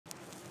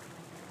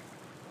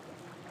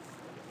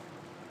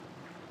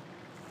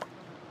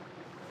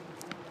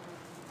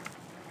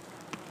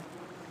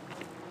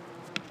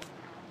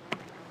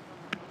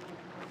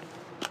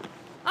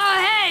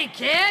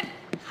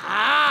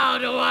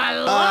do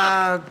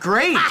I look?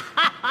 Great.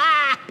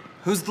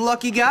 Who's the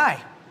lucky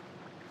guy?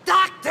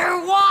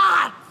 Dr.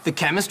 Watts! The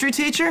chemistry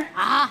teacher?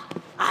 I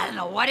don't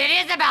know what it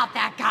is about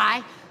that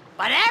guy,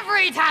 but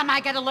every time I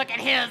get a look at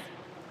his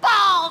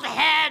bald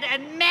head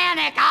and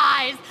manic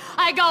eyes,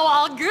 I go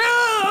all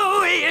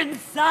gooey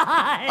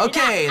inside.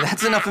 Okay,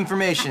 that's enough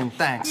information,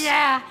 thanks.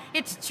 Yeah,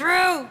 it's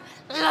true.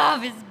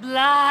 Love is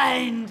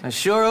blind. I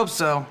sure hope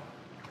so.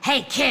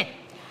 Hey, kid,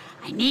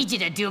 I need you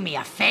to do me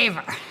a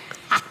favor.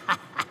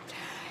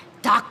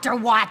 Dr.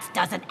 Watts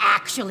doesn't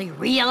actually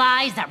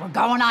realize that we're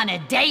going on a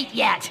date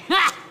yet.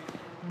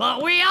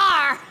 But we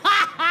are.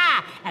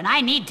 And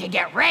I need to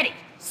get ready.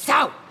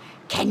 So,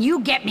 can you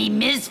get me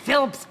Ms.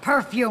 Phillips'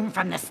 perfume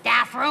from the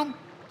staff room?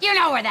 You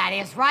know where that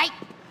is, right?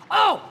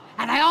 Oh,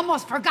 and I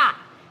almost forgot.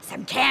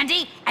 Some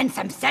candy and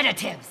some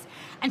sedatives.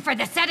 And for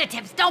the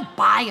sedatives, don't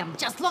buy them.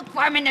 Just look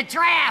for them in the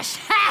trash.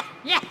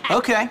 Yeah.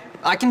 Okay,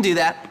 I can do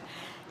that.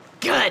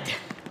 Good.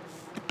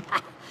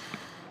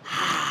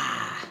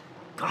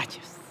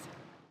 Gorgeous.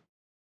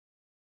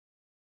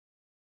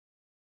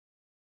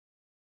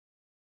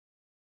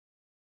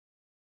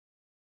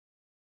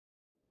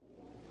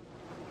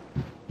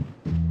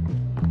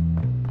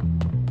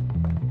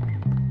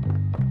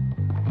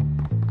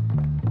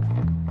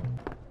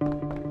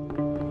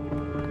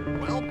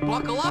 Well,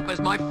 buckle up, as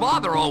my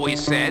father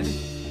always said.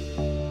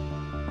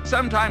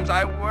 Sometimes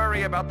I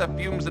worry about the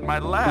fumes in my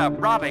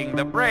lab rotting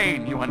the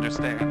brain, you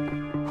understand.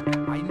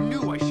 I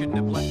knew I shouldn't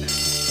have let that.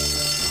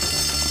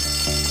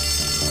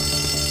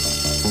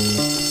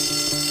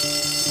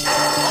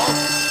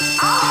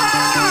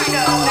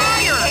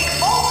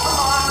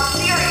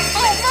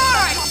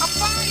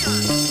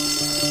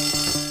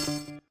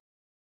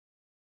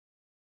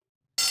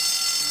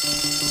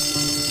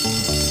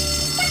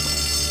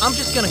 I'm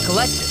just gonna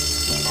collect it.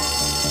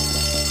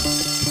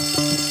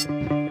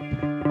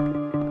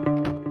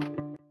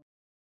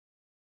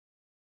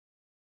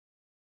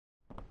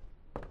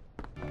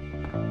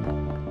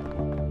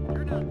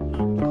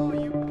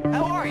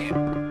 How are you?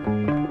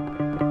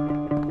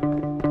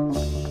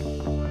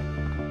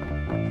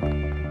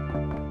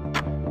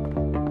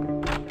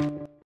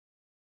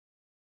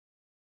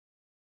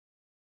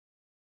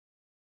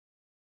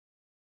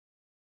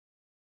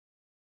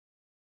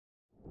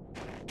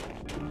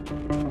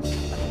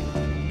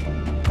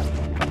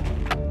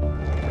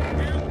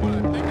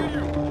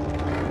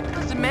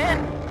 Listen,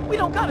 man, we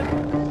don't gotta...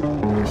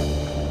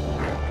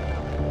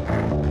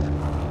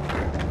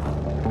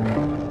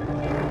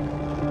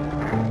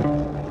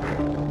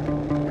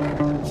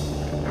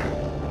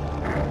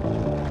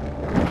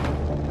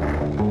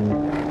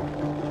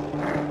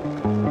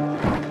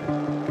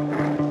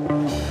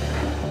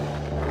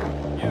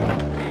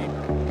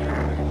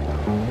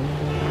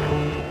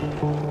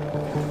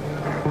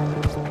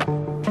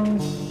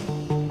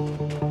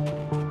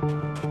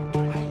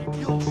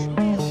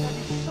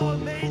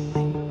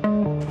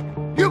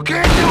 You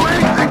can't do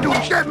anything to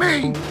upset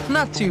me!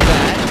 Not too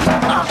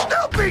bad. I'll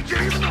still beat you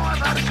even though I've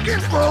had a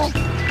skinful!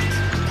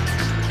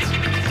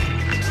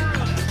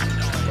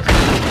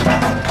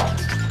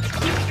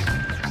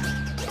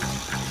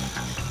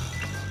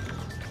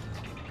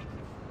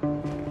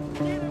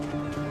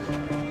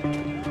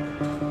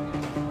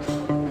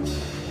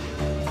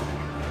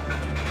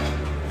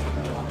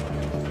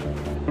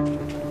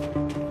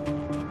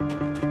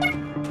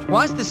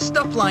 Why's this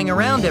stuff lying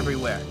around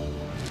everywhere?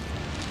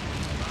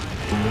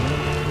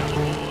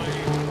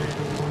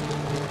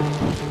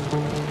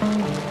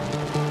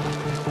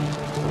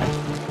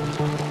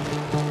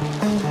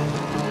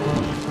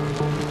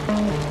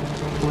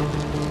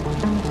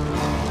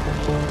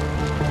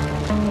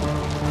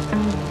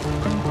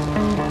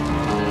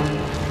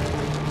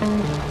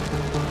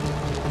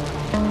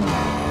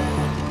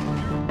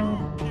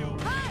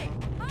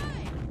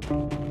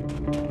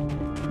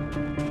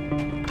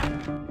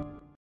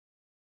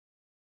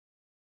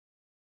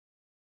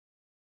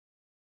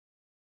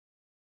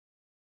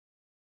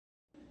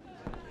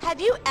 Have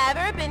you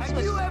ever been to a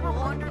Have you ever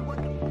school? wondered what...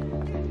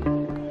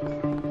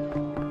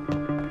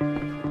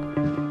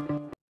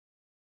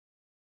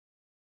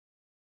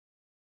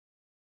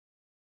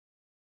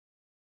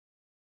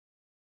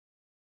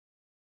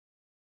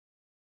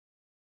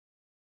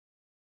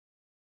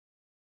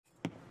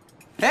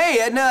 Hey,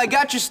 Edna, I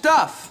got your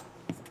stuff.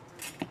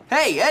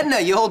 Hey, Edna,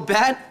 you old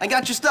bat, I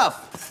got your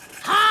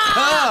stuff. Oh,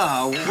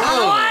 How do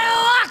whoa.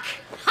 I look?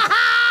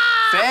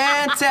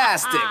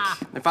 Fantastic.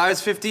 If I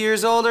was 50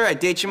 years older, I'd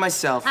date you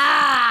myself.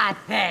 Ah,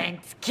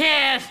 thanks,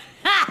 kid.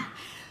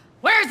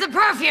 Where's the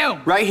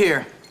perfume? Right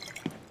here.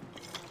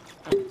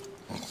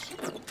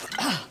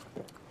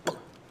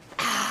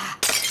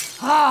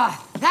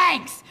 Oh,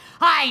 thanks.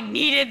 I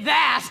needed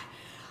that.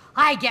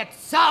 I get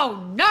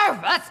so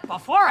nervous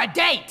before a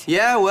date.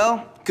 Yeah,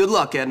 well, good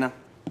luck, Edna.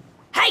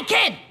 Hey,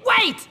 kid,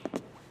 wait!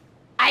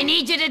 I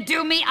need you to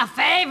do me a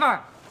favor.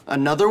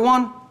 Another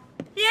one?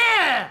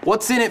 Yeah!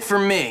 What's in it for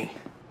me?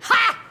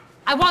 Ha!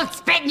 I won't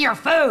spit in your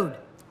food.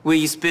 Will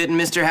you spit in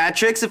Mr.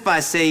 Hattricks if I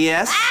say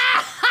yes?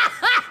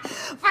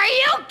 For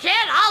you,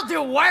 kid, I'll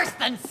do worse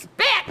than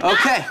spit.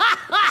 Okay.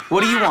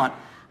 What do you want?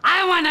 I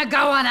I want to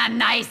go on a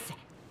nice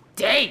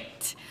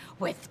date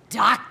with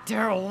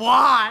Dr.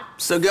 Watt.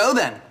 So go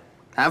then.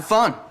 Have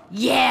fun.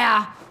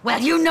 Yeah, well,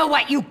 you know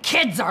what you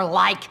kids are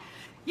like.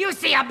 You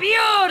see a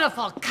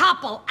beautiful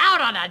couple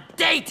out on a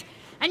date,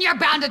 and you're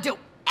bound to do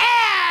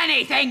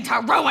anything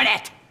to ruin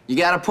it. You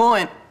got a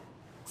point.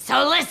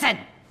 So listen,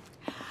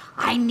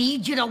 I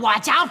need you to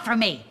watch out for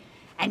me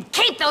and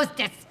keep those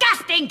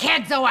disgusting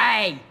kids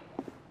away.